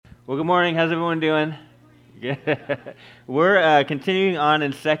Well, good morning. How's everyone doing? Good. We're continuing on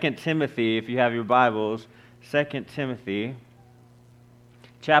in 2 Timothy, if you have your Bibles. 2 Timothy,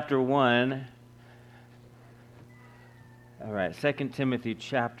 chapter 1. All right, 2 Timothy,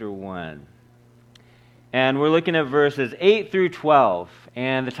 chapter 1. And we're looking at verses 8 through 12.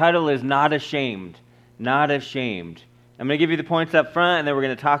 And the title is Not Ashamed. Not Ashamed. I'm going to give you the points up front, and then we're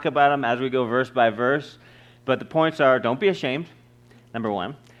going to talk about them as we go verse by verse. But the points are, don't be ashamed, number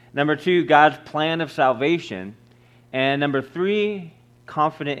 1. Number 2, God's plan of salvation. And number 3,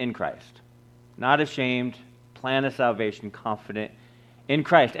 confident in Christ. Not ashamed, plan of salvation, confident in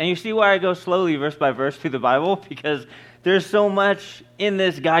Christ. And you see why I go slowly verse by verse through the Bible? Because there's so much in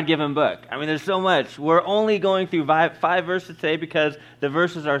this God-given book. I mean, there's so much. We're only going through five verses today because the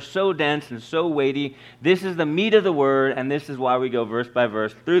verses are so dense and so weighty. This is the meat of the Word, and this is why we go verse by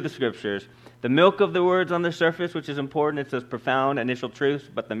verse through the Scriptures. The milk of the words on the surface, which is important, it's those profound initial truths,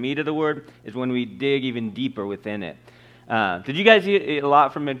 but the meat of the word is when we dig even deeper within it. Did you guys eat a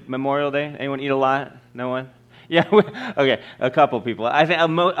lot from Memorial Day? Anyone eat a lot? No one? Yeah, okay, a couple people. I think a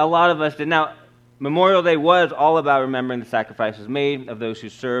lot of us did. Now, Memorial Day was all about remembering the sacrifices made of those who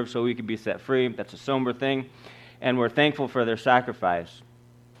served so we could be set free. That's a somber thing, and we're thankful for their sacrifice.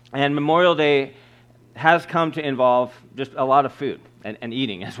 And Memorial Day has come to involve just a lot of food. And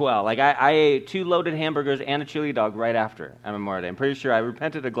eating as well. Like I ate 2 loaded hamburgers and a chili dog right after Memorial Day. I'm pretty sure I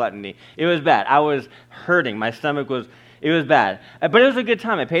repented of gluttony. It was bad. I was hurting. My stomach was bad. But it was a good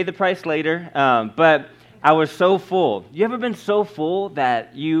time. I paid the price later. But I was so full. You ever been so full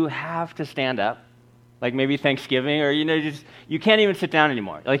that you have to stand up? Like maybe Thanksgiving, or you can't even sit down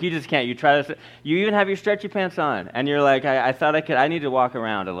anymore. Like you just can't. You even have your stretchy pants on, and you're like, I need to walk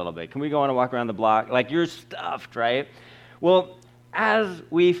around a little bit. Can we go on and walk around the block? Like you're stuffed, right? Well, as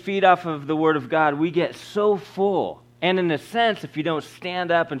we feed off of the Word of God, we get so full. And in a sense, if you don't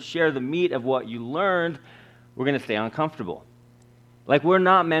stand up and share the meat of what you learned, we're going to stay uncomfortable. Like we're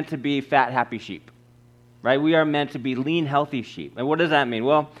not meant to be fat, happy sheep, right? We are meant to be lean, healthy sheep. And what does that mean?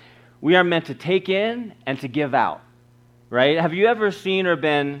 Well, we are meant to take in and to give out, right? Have you ever seen or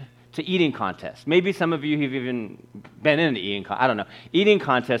been to eating contests? Maybe some of you have even been in an eating contest. I don't know. Eating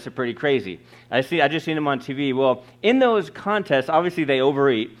contests are pretty crazy. I just seen them on TV. Well, in those contests, obviously they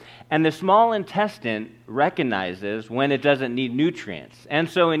overeat, and the small intestine recognizes when it doesn't need nutrients. And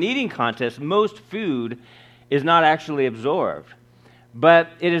so in eating contests, most food is not actually absorbed. But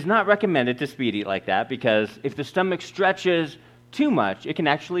it is not recommended to speed eat like that because if the stomach stretches too much, it can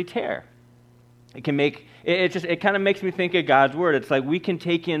actually tear. It can make it kind of makes me think of God's word. It's like we can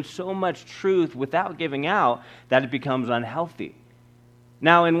take in so much truth without giving out that it becomes unhealthy.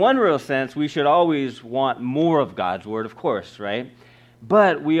 Now, in one real sense, we should always want more of God's word, of course, right?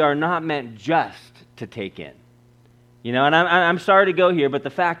 But we are not meant just to take in. And I'm sorry to go here, but the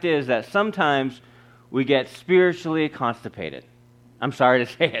fact is that sometimes we get spiritually constipated. I'm sorry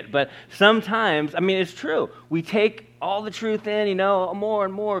to say it, but sometimes, it's true. We take all the truth in, more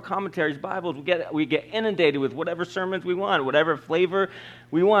and more commentaries, Bibles. We get inundated with whatever sermons we want, whatever flavor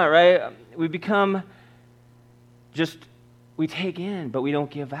we want, right? We become we take in, but we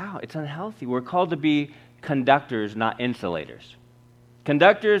don't give out. It's unhealthy. We're called to be conductors, not insulators.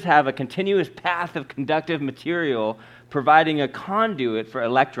 Conductors have a continuous path of conductive material providing a conduit for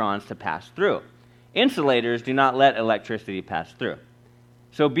electrons to pass through. Insulators do not let electricity pass through.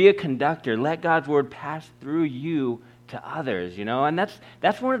 So be a conductor. Let God's word pass through you to others, And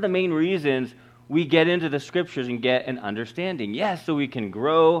that's one of the main reasons we get into the Scriptures and get an understanding. Yes, so we can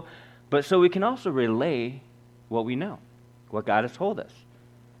grow, but so we can also relay what we know, what God has told us.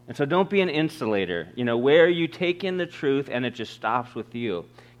 And so don't be an insulator, where you take in the truth and it just stops with you.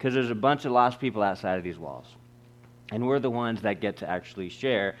 Because there's a bunch of lost people outside of these walls. And we're the ones that get to actually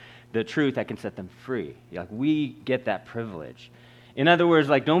share the truth that can set them free. Like we get that privilege. In other words,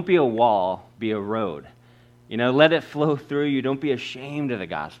 don't be a wall, be a road. Let it flow through you. Don't be ashamed of the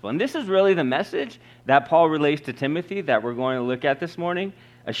gospel. And this is really the message that Paul relates to Timothy that we're going to look at this morning.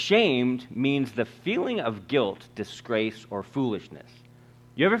 Ashamed means the feeling of guilt, disgrace, or foolishness.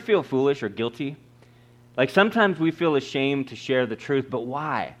 You ever feel foolish or guilty? Sometimes we feel ashamed to share the truth, but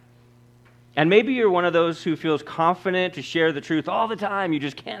why? And maybe you're one of those who feels confident to share the truth all the time. You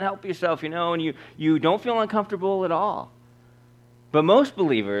just can't help yourself, and you don't feel uncomfortable at all. But most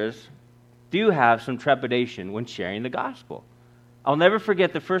believers do have some trepidation when sharing the gospel. I'll never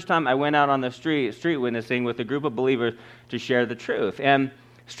forget the first time I went out on the street witnessing with a group of believers to share the truth. And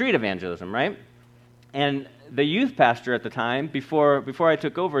street evangelism, right? And the youth pastor at the time, before I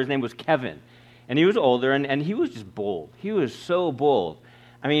took over, his name was Kevin. And he was older, and he was just bold. He was so bold.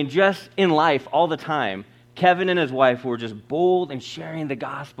 Just in life all the time, Kevin and his wife were just bold in sharing the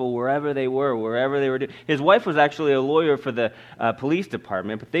gospel wherever they were doing. His wife was actually a lawyer for the police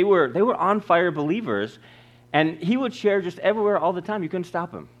department, but they were on fire believers, and he would share just everywhere all the time. You couldn't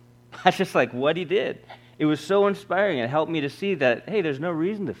stop him. That's just like what he did. It was so inspiring. It helped me to see that, hey, there's no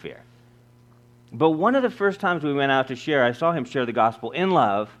reason to fear. But one of the first times we went out to share, I saw him share the gospel in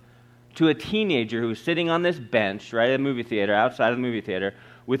love to a teenager who was sitting on this bench right at the movie theater, outside of the movie theater,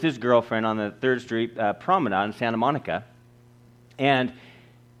 with his girlfriend on the 3rd Street promenade in Santa Monica. And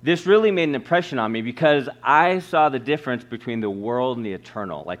this really made an impression on me because I saw the difference between the world and the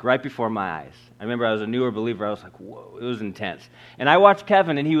eternal, like right before my eyes. I remember I was a newer believer. I was like, whoa, it was intense. And I watched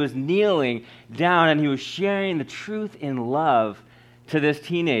Kevin, and he was kneeling down, and he was sharing the truth in love to this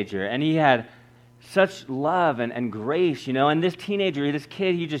teenager. And he had such love and grace, and this teenager, this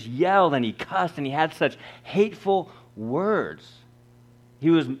kid, he just yelled and he cussed and he had such hateful words. He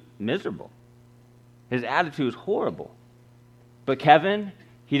was miserable. His attitude was horrible. But Kevin,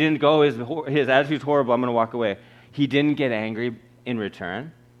 he didn't go, his attitude's horrible, I'm going to walk away. He didn't get angry in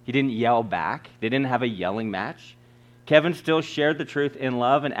return. He didn't yell back. They didn't have a yelling match. Kevin still shared the truth in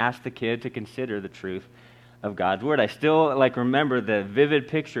love and asked the kid to consider the truth of God's word. I still remember the vivid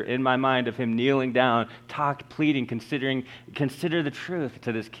picture in my mind of him kneeling down, pleading, consider the truth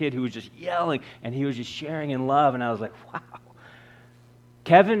to this kid who was just yelling, and he was just sharing in love, and I was like, wow.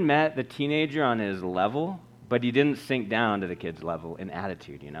 Kevin met the teenager on his level, but he didn't sink down to the kid's level in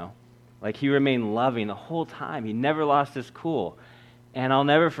attitude, Like he remained loving the whole time. He never lost his cool. And I'll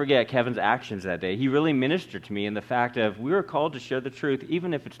never forget Kevin's actions that day. He really ministered to me in the fact of we were called to share the truth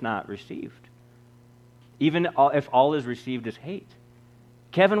even if it's not received. Even if all is received is hate.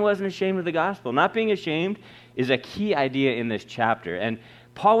 Kevin wasn't ashamed of the gospel. Not being ashamed is a key idea in this chapter. And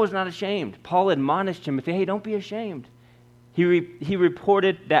Paul was not ashamed. Paul admonished Timothy, hey, don't be ashamed. He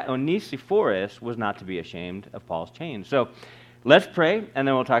reported that Onesiphorus was not to be ashamed of Paul's chains. So let's pray, and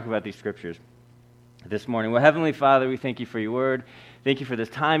then we'll talk about these scriptures this morning. Well, Heavenly Father, we thank you for your word. Thank you for this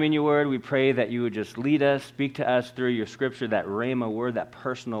time in your word. We pray that you would just lead us, speak to us through your scripture, that rhema word, that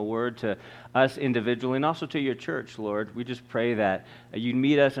personal word to us individually and also to your church, Lord. We just pray that you'd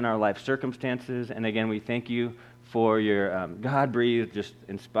meet us in our life circumstances. And again, we thank you for your God-breathed, just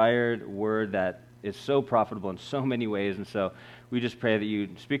inspired word that is so profitable in so many ways. And so we just pray that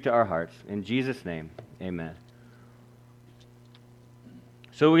you'd speak to our hearts. In Jesus' name, amen.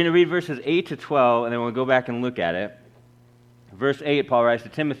 So we're going to read verses 8 to 12, and then we'll go back and look at it. Verse 8, Paul writes to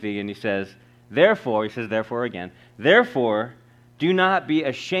Timothy, and he says, therefore again, therefore, do not be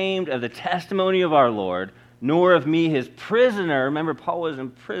ashamed of the testimony of our Lord, nor of me, his prisoner. Remember, Paul was in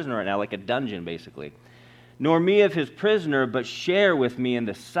prison right now, like a dungeon, basically. Nor me of his prisoner, but share with me in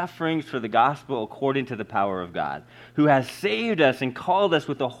the sufferings for the gospel according to the power of God, who has saved us and called us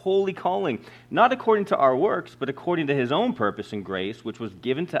with a holy calling, not according to our works, but according to his own purpose and grace, which was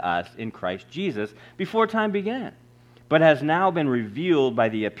given to us in Christ Jesus before time began, but has now been revealed by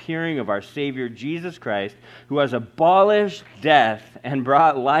the appearing of our Savior Jesus Christ, who has abolished death and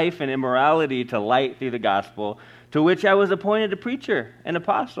brought life and immorality to light through the gospel, to which I was appointed a preacher, an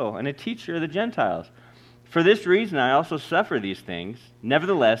apostle, and a teacher of the Gentiles. For this reason I also suffer these things.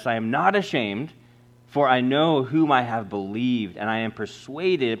 Nevertheless, I am not ashamed, for I know whom I have believed, and I am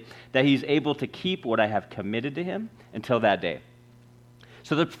persuaded that he's able to keep what I have committed to him until that day.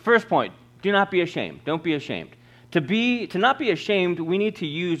 So the first point, do not be ashamed. Don't be ashamed. To not be ashamed, we need to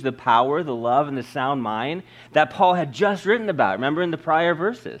use the power, the love, and the sound mind that Paul had just written about. Remember in the prior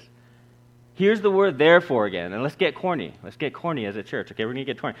verses? Here's the word therefore again, and let's get corny. Let's get corny as a church. Okay, we're going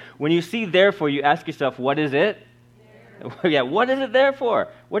to get corny. When you see therefore, you ask yourself, what is it? Yeah, what is it there for?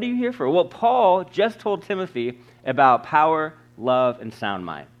 What are you here for? Well, Paul just told Timothy about power, love, and sound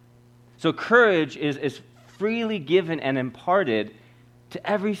mind. So courage is freely given and imparted to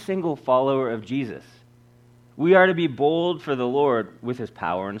every single follower of Jesus. We are to be bold for the Lord with his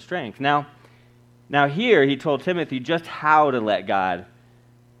power and strength. Now here he told Timothy just how to let God,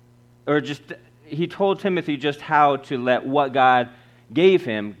 he told Timothy just how to let what God gave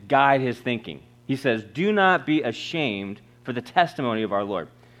him guide his thinking. He says, do not be ashamed for the testimony of our Lord.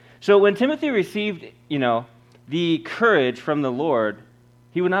 So when Timothy received, the courage from the Lord,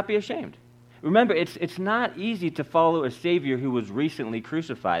 he would not be ashamed. Remember, it's not easy to follow a Savior who was recently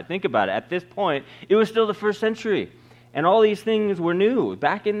crucified. Think about it. At this point, it was still the first century, and all these things were new.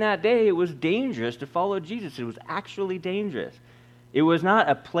 Back in that day, it was dangerous to follow Jesus. It was actually dangerous. It was not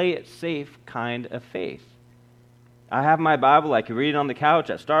a play it safe kind of faith. I have my Bible. I can read it on the couch,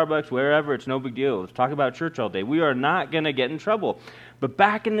 at Starbucks, wherever. It's no big deal. Let's talk about church all day. We are not going to get in trouble. But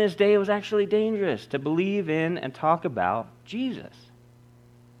back in this day, it was actually dangerous to believe in and talk about Jesus.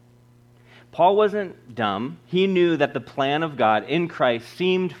 Paul wasn't dumb. He knew that the plan of God in Christ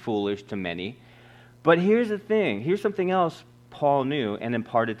seemed foolish to many. But here's the thing. Here's something else Paul knew and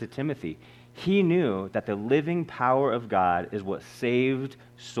imparted to Timothy. He knew that the living power of God is what saved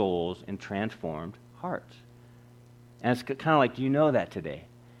souls and transformed hearts. And it's kind of like, do you know that today?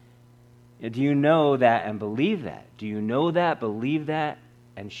 Do you know that and believe that? Do you know that, believe that,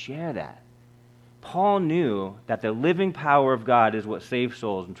 and share that? Paul knew that the living power of God is what saved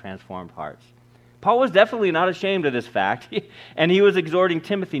souls and transformed hearts. Paul was definitely not ashamed of this fact, and he was exhorting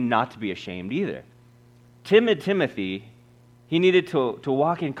Timothy not to be ashamed either. Timid Timothy, he needed to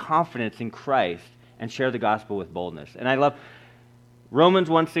walk in confidence in Christ and share the gospel with boldness. And I love Romans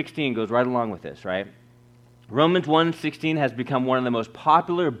 1:16 goes right along with this, right? Romans 1:16 has become one of the most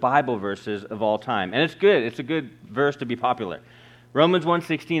popular Bible verses of all time. And it's good. It's a good verse to be popular. Romans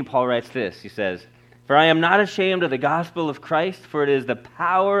 1:16, Paul writes this. He says, "For I am not ashamed of the gospel of Christ, for it is the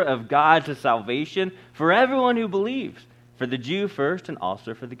power of God to salvation for everyone who believes, for the Jew first and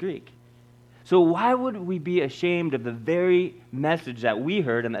also for the Greek." So why would we be ashamed of the very message that we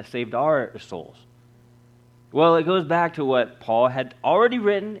heard and that saved our souls? Well, it goes back to what Paul had already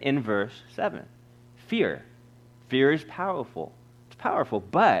written in verse 7. Fear. Fear is powerful. It's powerful,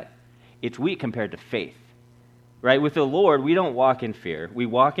 but it's weak compared to faith. Right? With the Lord, we don't walk in fear. We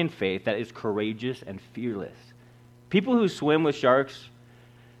walk in faith that is courageous and fearless. People who swim with sharks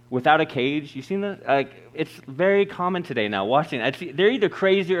without a cage, you seen that? Like, it's very common today now, watching. They're either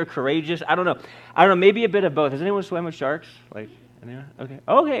crazy or courageous. I don't know, maybe a bit of both. Has anyone swam with sharks? Like, anyone?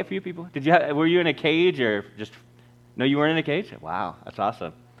 Okay, a few people. Were you in a cage or just, no, you weren't in a cage? Wow, that's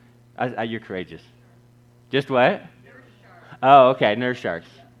awesome. You're courageous. Just what? Nurse sharks. Oh, okay, nurse sharks.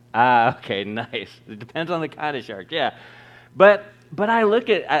 Okay, nice. It depends on the kind of shark, yeah. But I look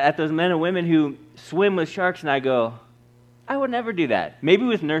at those men and women who swim with sharks and I go, I would never do that. Maybe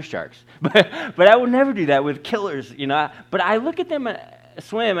with nurse sharks, but I would never do that with killers, you know. But I look at them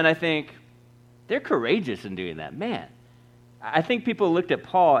swim and I think, they're courageous in doing that. Man, I think people looked at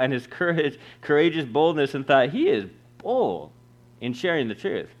Paul and his courageous boldness and thought, he is bold in sharing the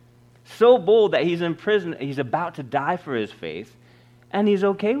truth. So bold that he's in prison, he's about to die for his faith, and he's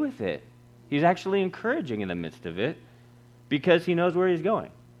okay with it. He's actually encouraging in the midst of it because he knows where he's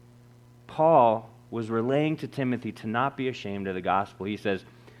going. Paul was relaying to Timothy to not be ashamed of the gospel. He says,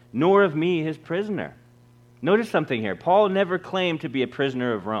 nor of me, his prisoner. Notice something here. Paul never claimed to be a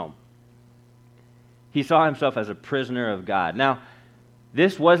prisoner of Rome. He saw himself as a prisoner of God. Now,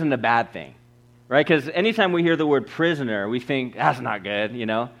 this wasn't a bad thing, right? Because anytime we hear the word prisoner, we think, that's not good, you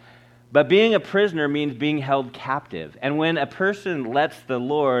know? But being a prisoner means being held captive. And when a person lets the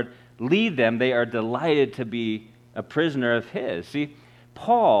Lord lead them, they are delighted to be a prisoner of his. See,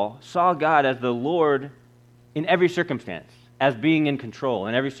 Paul saw God as the Lord in every circumstance, as being in control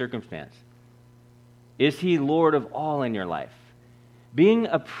in every circumstance. Is he Lord of all in your life? Being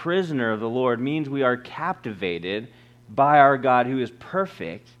a prisoner of the Lord means we are captivated by our God who is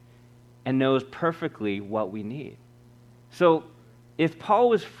perfect and knows perfectly what we need. So, if Paul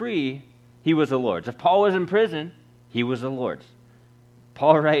was free, he was the Lord's. If Paul was in prison, he was the Lord's.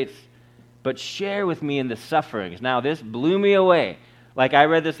 Paul writes, but share with me in the sufferings. Now, this blew me away. Like I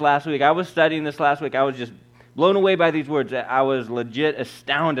read this last week. I was studying this last week. I was just blown away by these words. I was legit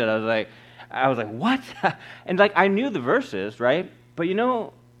astounded. I was like, what? And like I knew the verses, right? But you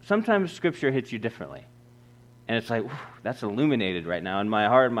know, sometimes Scripture hits you differently. And it's like, that's illuminated right now in my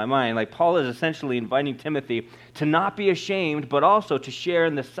heart and my mind. Like Paul is essentially inviting Timothy to not be ashamed, but also to share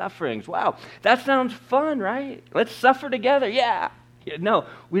in the sufferings. Wow, that sounds fun, right? Let's suffer together. Yeah. No,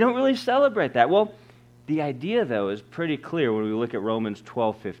 we don't really celebrate that. Well, the idea, though, is pretty clear when we look at Romans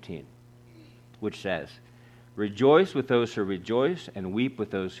 12:15, which says, rejoice with those who rejoice and weep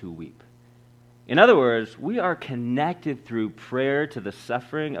with those who weep. In other words, we are connected through prayer to the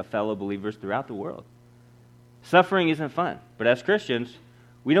suffering of fellow believers throughout the world. Suffering isn't fun, but as Christians,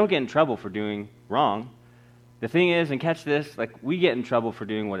 we don't get in trouble for doing wrong. The thing is, and catch this, like we get in trouble for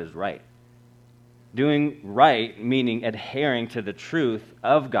doing what is right. Doing right meaning adhering to the truth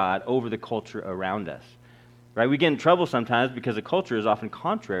of God over the culture around us. Right? We get in trouble sometimes because the culture is often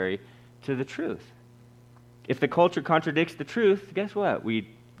contrary to the truth. If the culture contradicts the truth, guess what? We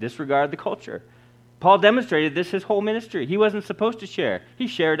disregard the culture. Paul demonstrated this his whole ministry. He wasn't supposed to share. He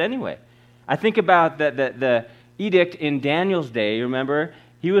shared anyway. I think about the edict in Daniel's day, remember?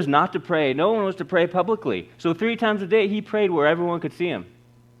 He was not to pray. No one was to pray publicly. So 3 times a day he prayed where everyone could see him.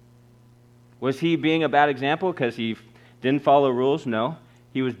 Was he being a bad example because he didn't follow rules? No.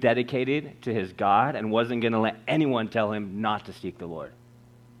 He was dedicated to his God and wasn't going to let anyone tell him not to seek the Lord.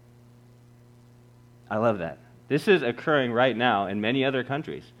 I love that. This is occurring right now in many other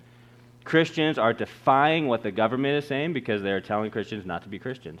countries. Christians are defying what the government is saying because they are telling Christians not to be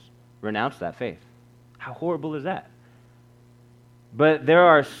Christians. Renounce that faith. How horrible is that? But there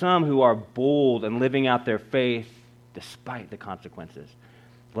are some who are bold and living out their faith despite the consequences.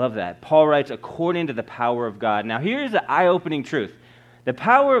 Love that. Paul writes, according to the power of God. Now, here's the eye-opening truth. The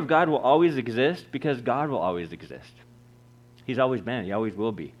power of God will always exist because God will always exist. He's always been. He always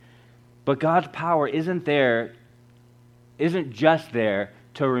will be. But God's power isn't just there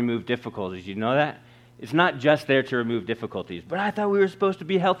to remove difficulties. You know that? It's not just there to remove difficulties. But I thought we were supposed to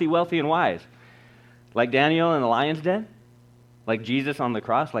be healthy, wealthy, and wise. Like Daniel in the lion's den? Like Jesus on the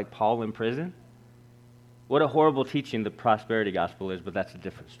cross? Like Paul in prison? What a horrible teaching the prosperity gospel is, but that's a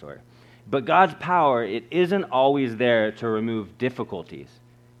different story. But God's power, it isn't always there to remove difficulties.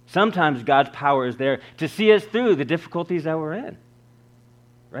 Sometimes God's power is there to see us through the difficulties that we're in.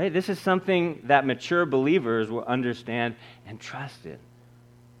 Right? This is something that mature believers will understand and trust in.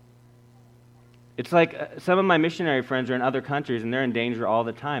 It's like some of my missionary friends are in other countries and they're in danger all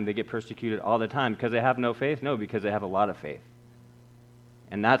the time. They get persecuted all the time because they have no faith? No, because they have a lot of faith.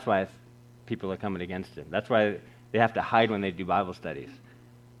 And that's why people are coming against him. That's why they have to hide when they do Bible studies.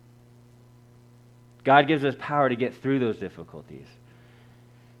 God gives us power to get through those difficulties.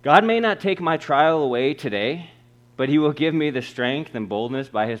 God may not take my trial away today, but he will give me the strength and boldness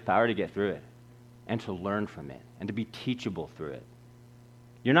by his power to get through it and to learn from it and to be teachable through it.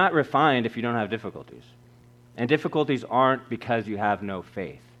 You're not refined if you don't have difficulties. And difficulties aren't because you have no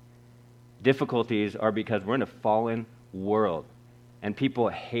faith. Difficulties are because we're in a fallen world and people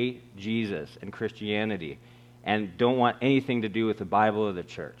hate Jesus and Christianity and don't want anything to do with the Bible or the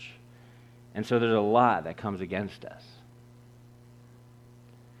church. And so there's a lot that comes against us.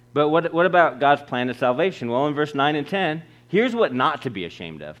 But what about God's plan of salvation? Well, in verse 9 and 10, here's what not to be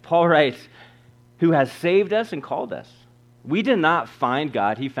ashamed of. Paul writes, who has saved us and called us. We did not find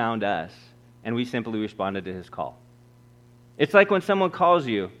God, he found us, and we simply responded to his call. It's like when someone calls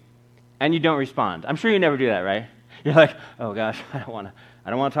you and you don't respond. I'm sure you never do that, right? You're like, oh gosh, I don't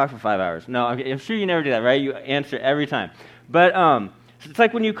want to talk for 5 hours. No, I'm sure you never do that, right? You answer every time. But it's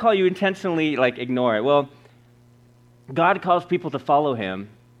like when you call, you intentionally ignore it. Well, God calls people to follow him,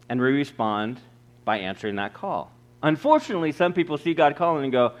 and we respond by answering that call. Unfortunately, some people see God calling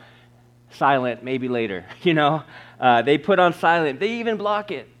and go, silent, maybe later, They put on silent. They even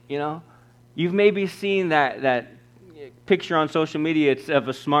block it, You've maybe seen that picture on social media. It's of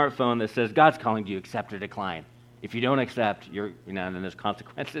a smartphone that says, God's calling you, accept or decline. If you don't accept, and then there's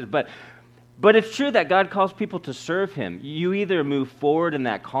consequences. But it's true that God calls people to serve him. You either move forward in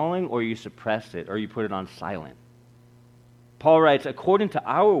that calling or you suppress it or you put it on silent. Paul writes, according to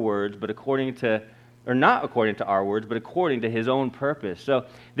our words, but not according to our words, but according to his own purpose. So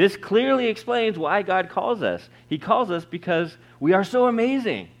this clearly explains why God calls us. He calls us because we are so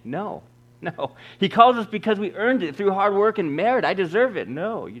amazing. No. He calls us because we earned it through hard work and merit. I deserve it.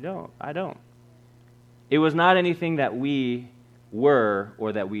 No, you don't. I don't. It was not anything that we were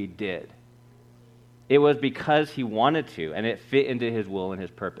or that we did. It was because he wanted to, and it fit into his will and his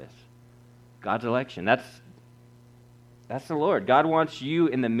purpose. God's election. That's the Lord. God wants you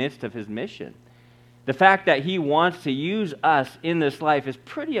in the midst of his mission. The fact that he wants to use us in this life is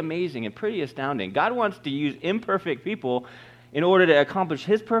pretty amazing and pretty astounding. God wants to use imperfect people in order to accomplish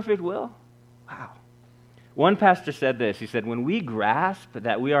his perfect will. Wow. One pastor said this. He said, when we grasp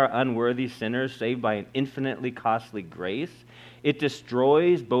that we are unworthy sinners saved by an infinitely costly grace, it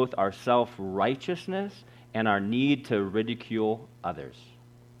destroys both our self-righteousness and our need to ridicule others.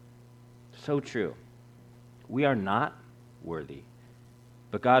 So true. We are not worthy.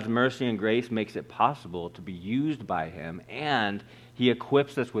 But God's mercy and grace makes it possible to be used by him, and he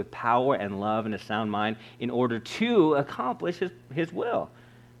equips us with power and love and a sound mind in order to accomplish his will.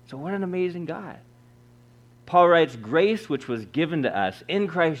 So what an amazing God. Paul writes, grace which was given to us in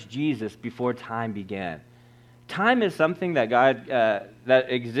Christ Jesus before time began. Time is something that God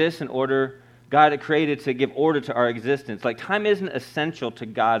that exists in order. God created to give order to our existence. Like time isn't essential to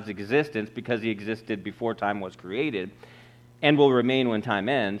God's existence because he existed before time was created and will remain when time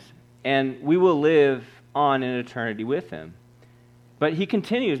ends, and we will live on in eternity with him. But he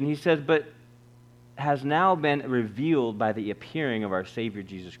continues and he says, but has now been revealed by the appearing of our Savior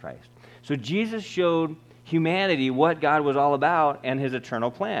Jesus Christ. So Jesus showed humanity what God was all about and his eternal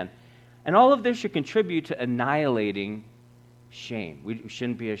plan. And all of this should contribute to annihilating shame. We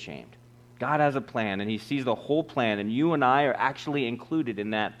shouldn't be ashamed. God has a plan, and he sees the whole plan, and you and I are actually included in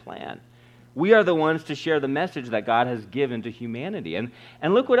that plan. We are the ones to share the message that God has given to humanity. And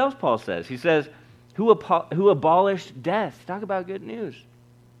look what else Paul says. He says, who abolished death. Talk about good news.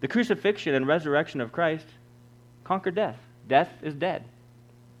 The crucifixion and resurrection of Christ conquered death. Death is dead.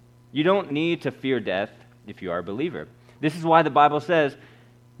 You don't need to fear death if you are a believer. This is why the Bible says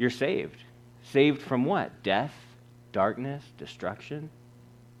you're saved. Saved from what? Death, darkness, destruction.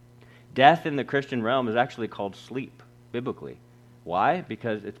 Death in the Christian realm is actually called sleep, biblically. Why?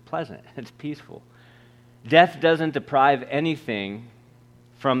 Because it's pleasant, it's peaceful. Death doesn't deprive anything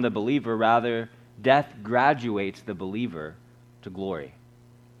from the believer. Rather, death graduates the believer to glory.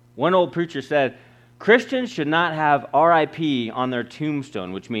 One old preacher said, Christians should not have RIP on their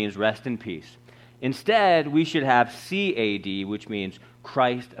tombstone, which means rest in peace. Instead, we should have CAD, which means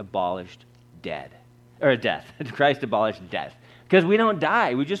Christ abolished death. Christ abolished death. Because we don't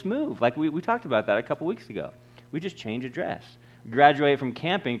die, we just move. Like we talked about that a couple weeks ago. We just change address. We graduate from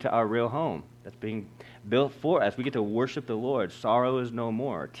camping to our real home that's being built for us. We get to worship the Lord. Sorrow is no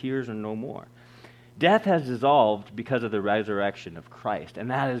more. Tears are no more. Death has dissolved because of the resurrection of Christ, and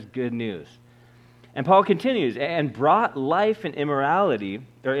that is good news. And Paul continues, and brought life and immortality,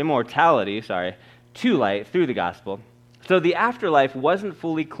 to light through the gospel. So the afterlife wasn't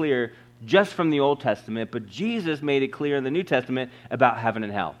fully clear just from the Old Testament, but Jesus made it clear in the New Testament about heaven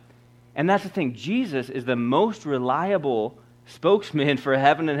and hell. And that's the thing. Jesus is the most reliable spokesman for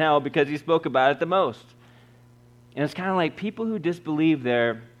heaven and hell because he spoke about it the most. And it's kind of like people who disbelieve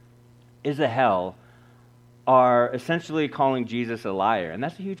there is a hell are essentially calling Jesus a liar, and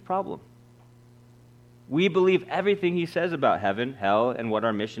that's a huge problem. We believe everything he says about heaven, hell, and what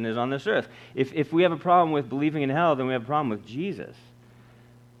our mission is on this earth. If we have a problem with believing in hell, then we have a problem with Jesus.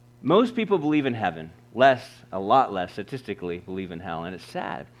 Most people believe in heaven. A lot less statistically believe in hell, and it's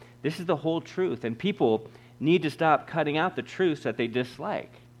sad. This is the whole truth, and people need to stop cutting out the truths that they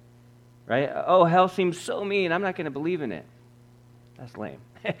dislike. Right? Oh, hell seems so mean, I'm not going to believe in it. That's lame.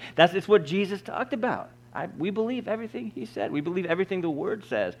 It's what Jesus talked about. We believe everything he said. We believe everything the Word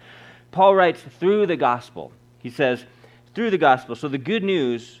says. Paul writes through the gospel. He says, through the gospel. So the good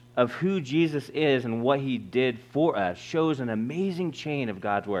news of who Jesus is and what he did for us shows an amazing chain of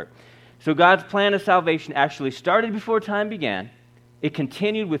God's work. So God's plan of salvation actually started before time began. It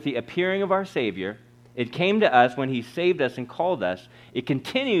continued with the appearing of our Savior. It came to us when he saved us and called us. It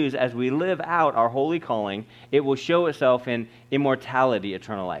continues as we live out our holy calling. It will show itself in immortality,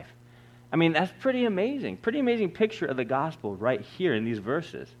 eternal life. I mean, that's pretty amazing picture of the gospel right here in these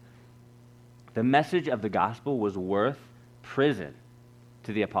verses. The message of the gospel was worth prison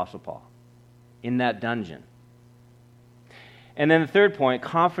to the Apostle Paul in that dungeon. And then the third point,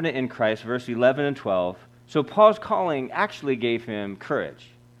 confident in Christ, verse 11 and 12. So Paul's calling actually gave him courage,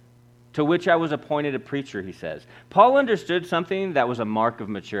 to which I was appointed a preacher, he says. Paul understood something that was a mark of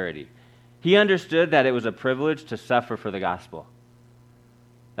maturity. He understood that it was a privilege to suffer for the gospel.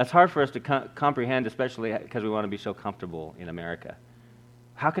 That's hard for us to comprehend, especially because we want to be so comfortable in America.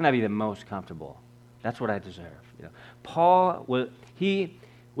 How can I be the most comfortable? That's what I deserve. Paul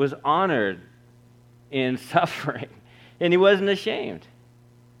was honored in suffering, and he wasn't ashamed.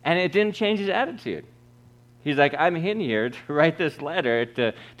 And it didn't change his attitude. He's like, I'm in here to write this letter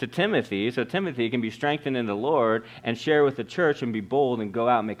to Timothy, so Timothy can be strengthened in the Lord and share with the church and be bold and go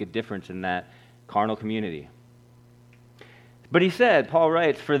out and make a difference in that carnal community. But he said, Paul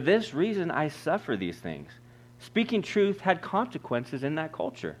writes, for this reason I suffer these things. Speaking truth had consequences in that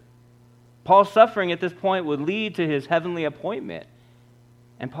culture. Paul's suffering at this point would lead to his heavenly appointment.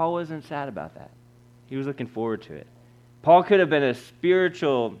 And Paul wasn't sad about that. He was looking forward to it. Paul could have been a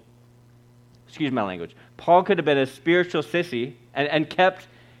spiritual, Paul could have been a spiritual sissy and kept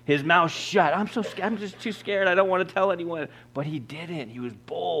his mouth shut. I'm just too scared. I don't want to tell anyone. But he didn't. He was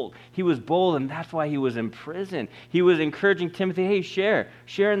bold. And that's why he was in prison. He was encouraging Timothy, hey, share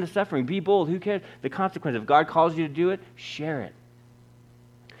in the suffering. Be bold. Who cares? The consequence. If God calls you to do it, share it.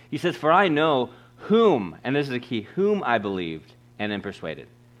 He says, for I know whom, and this is the key, whom I believed and am persuaded.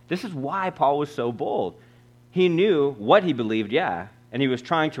 This is why Paul was so bold. He knew what he believed, and he was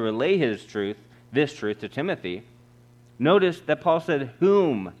trying to relay this truth to Timothy. Notice that Paul said,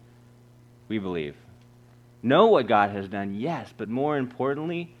 whom we believe. Know what God has done, yes, but more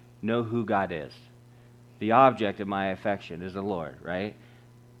importantly, know who God is. The object of my affection is the Lord, right?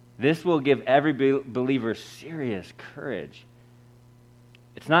 This will give every believer serious courage.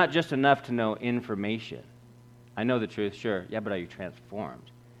 It's not just enough to know information. I know the truth, sure. Yeah, but are you transformed?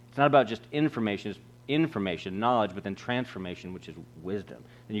 It's not about just information, knowledge, but then transformation, which is wisdom.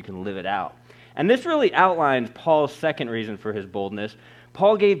 Then you can live it out. And this really outlines Paul's second reason for his boldness.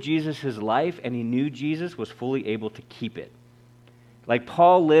 Paul gave Jesus his life, and he knew Jesus was fully able to keep it. Like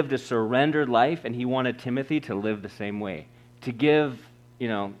Paul lived a surrendered life, and he wanted Timothy to live the same way, to give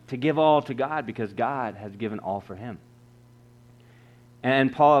all to God because God has given all for him.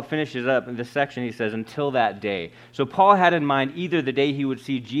 And Paul finishes up in this section, he says, until that day. So Paul had in mind either the day he would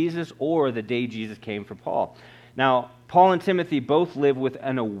see Jesus or the day Jesus came for Paul. Now, Paul and Timothy both live with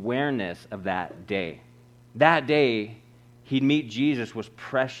an awareness of that day. That day, he'd meet Jesus was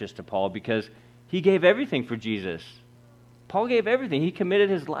precious to Paul because he gave everything for Jesus. Paul gave everything. He committed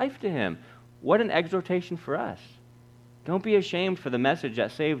his life to him. What an exhortation for us. Don't be ashamed for the message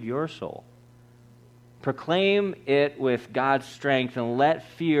that saved your soul. Proclaim it with God's strength and let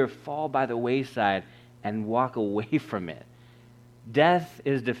fear fall by the wayside and walk away from it. Death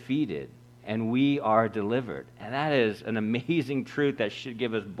is defeated and we are delivered. And that is an amazing truth that should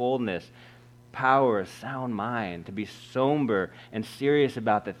give us boldness, power, a sound mind, to be somber and serious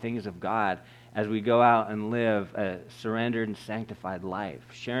about the things of God as we go out and live a surrendered and sanctified life,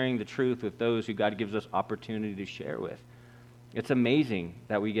 sharing the truth with those who God gives us opportunity to share with. It's amazing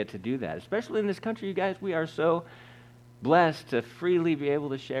that we get to do that, especially in this country, you guys. We are so blessed to freely be able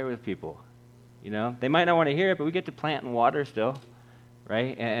to share with people. You know, they might not want to hear it, but we get to plant and water still,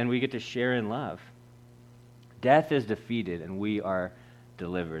 right? And we get to share in love. Death is defeated and we are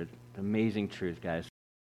delivered. Amazing truth, guys.